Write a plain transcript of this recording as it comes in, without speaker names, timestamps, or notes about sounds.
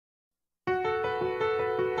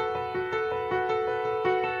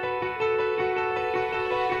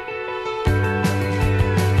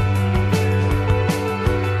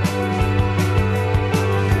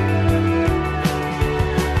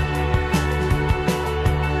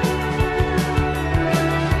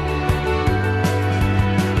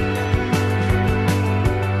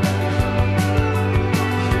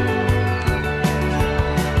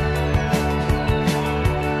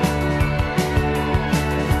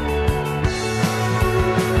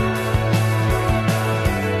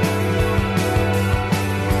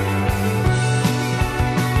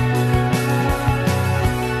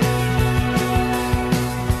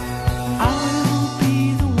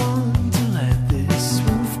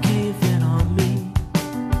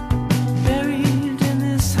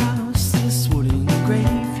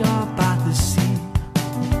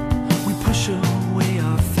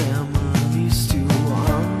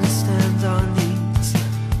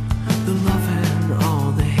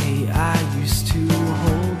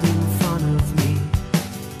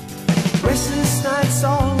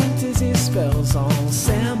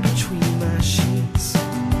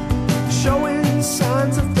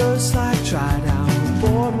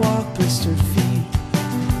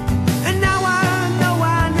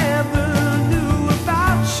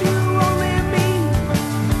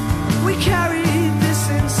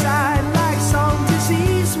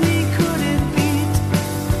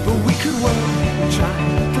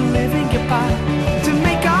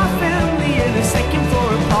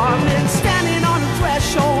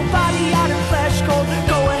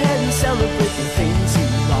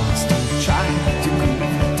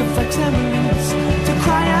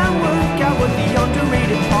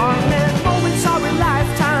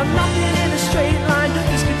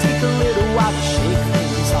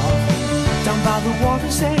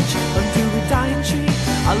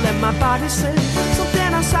I let my body slip,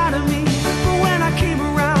 something outside of me. But when I came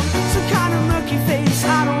around, some kind of murky face.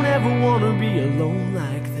 I don't ever wanna be alone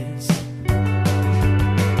like this.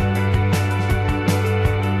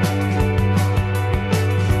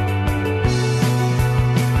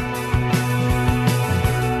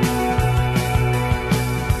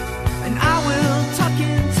 And I will tuck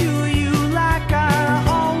into you like I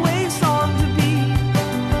always longed to be.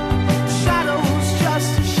 Shadows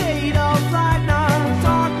just a shade of light, not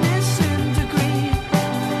darkness into green.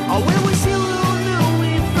 Oh, when we still knew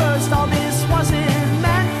it first, all this wasn't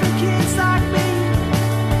meant for kids like me.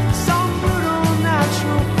 Some brutal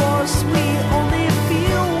natural force we only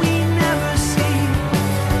feel, we never see.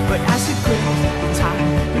 But as it grew, time,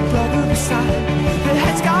 big brother beside, the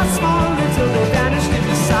heads got smaller until they vanished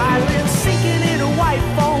into silence. Sinking in a white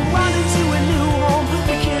foam, running to a new home.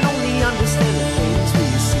 We can only understand the things we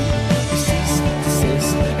see. We cease,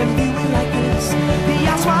 desist, and view it like this. The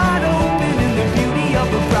eyes wide open in the beauty of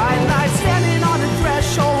a bright light. Standing on a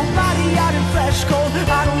threshold, body out in flesh cold.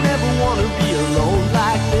 I don't ever wanna be alone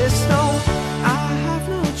like this, no. I have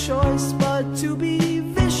no choice but to be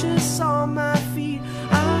vicious on my feet.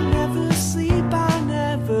 I never sleep, I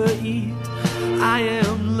never eat. I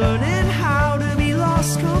am learning how to be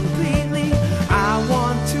lost completely. I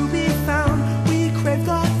want to be found. We crave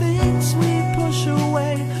the things we push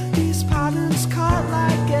away. These patterns cut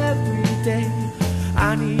like every day.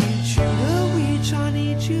 I need you to reach, I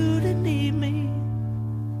need you to need me.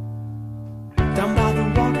 Down by the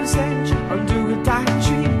water's edge, under a dying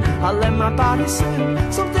tree, I let my body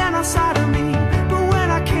slip, something outside of me.